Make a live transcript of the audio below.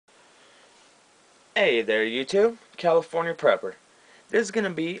Hey there YouTube, California Prepper. This is going to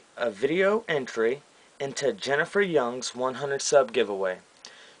be a video entry into Jennifer Young's 100 sub giveaway.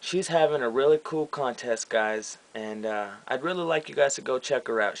 She's having a really cool contest, guys, and I'd really like you guys to go check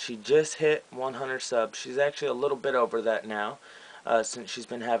her out. She just hit 100 subs. She's actually a little bit over that now since she's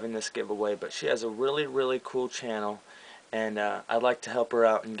been having this giveaway, but she has a really cool channel, and I'd like to help her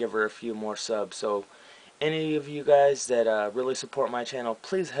out and give her a few more subs. So any of you guys that really support my channel,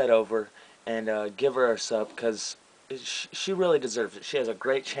 please head over and give her a sub, because she really deserves it. She has a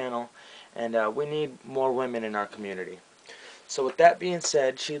great channel, and we need more women in our community. So with that being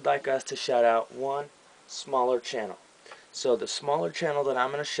said, she'd like us to shout out one smaller channel. So the smaller channel that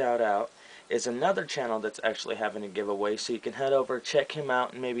I'm going to shout out is another channel that's actually having a giveaway, so you can head over, check him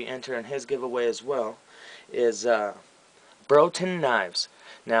out, and maybe enter in his giveaway as well, is Broton Knives.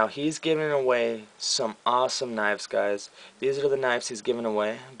 Now he's giving away some awesome knives, guys. These are the knives he's giving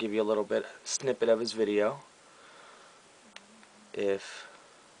away. I'll give you a little bit snippet of his video if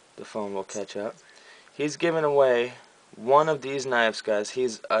the phone will catch up. He's giving away one of these knives, guys.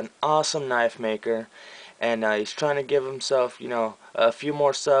 He's an awesome knife maker, and he's trying to give himself, a few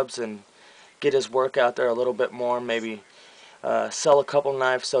more subs and get his work out there a little bit more. Maybe sell a couple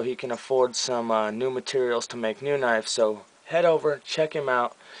knives so he can afford some new materials to make new knives. So head over, check him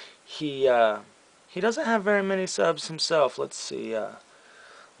out. He doesn't have very many subs himself. Let's see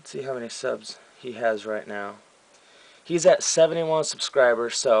how many subs he has right now. He's at 71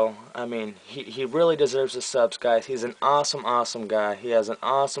 subscribers, so I mean he really deserves the subs, guys. He's an awesome guy. He has an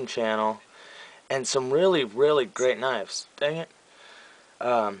awesome channel and some really great knives. Dang it.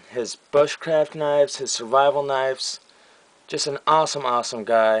 His bushcraft knives, his survival knives, just an awesome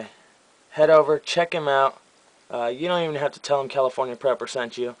guy. Head over, check him out. You don't even have to tell him California Prepper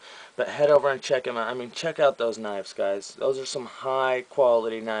sent you, but head over and check him out. I mean, check out those knives, guys. Those are some high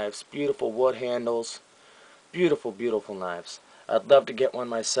quality knives. Beautiful wood handles. Beautiful knives. I'd love to get one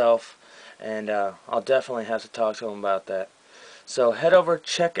myself, and I'll definitely have to talk to him about that. So head over,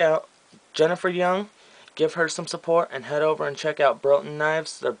 check out Jennifer Young, give her some support, and head over and check out Broton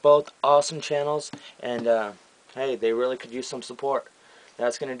Knives. They're both awesome channels, and hey, they really could use some support.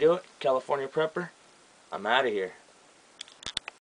 That's going to do it. California Prepper, I'm out of here.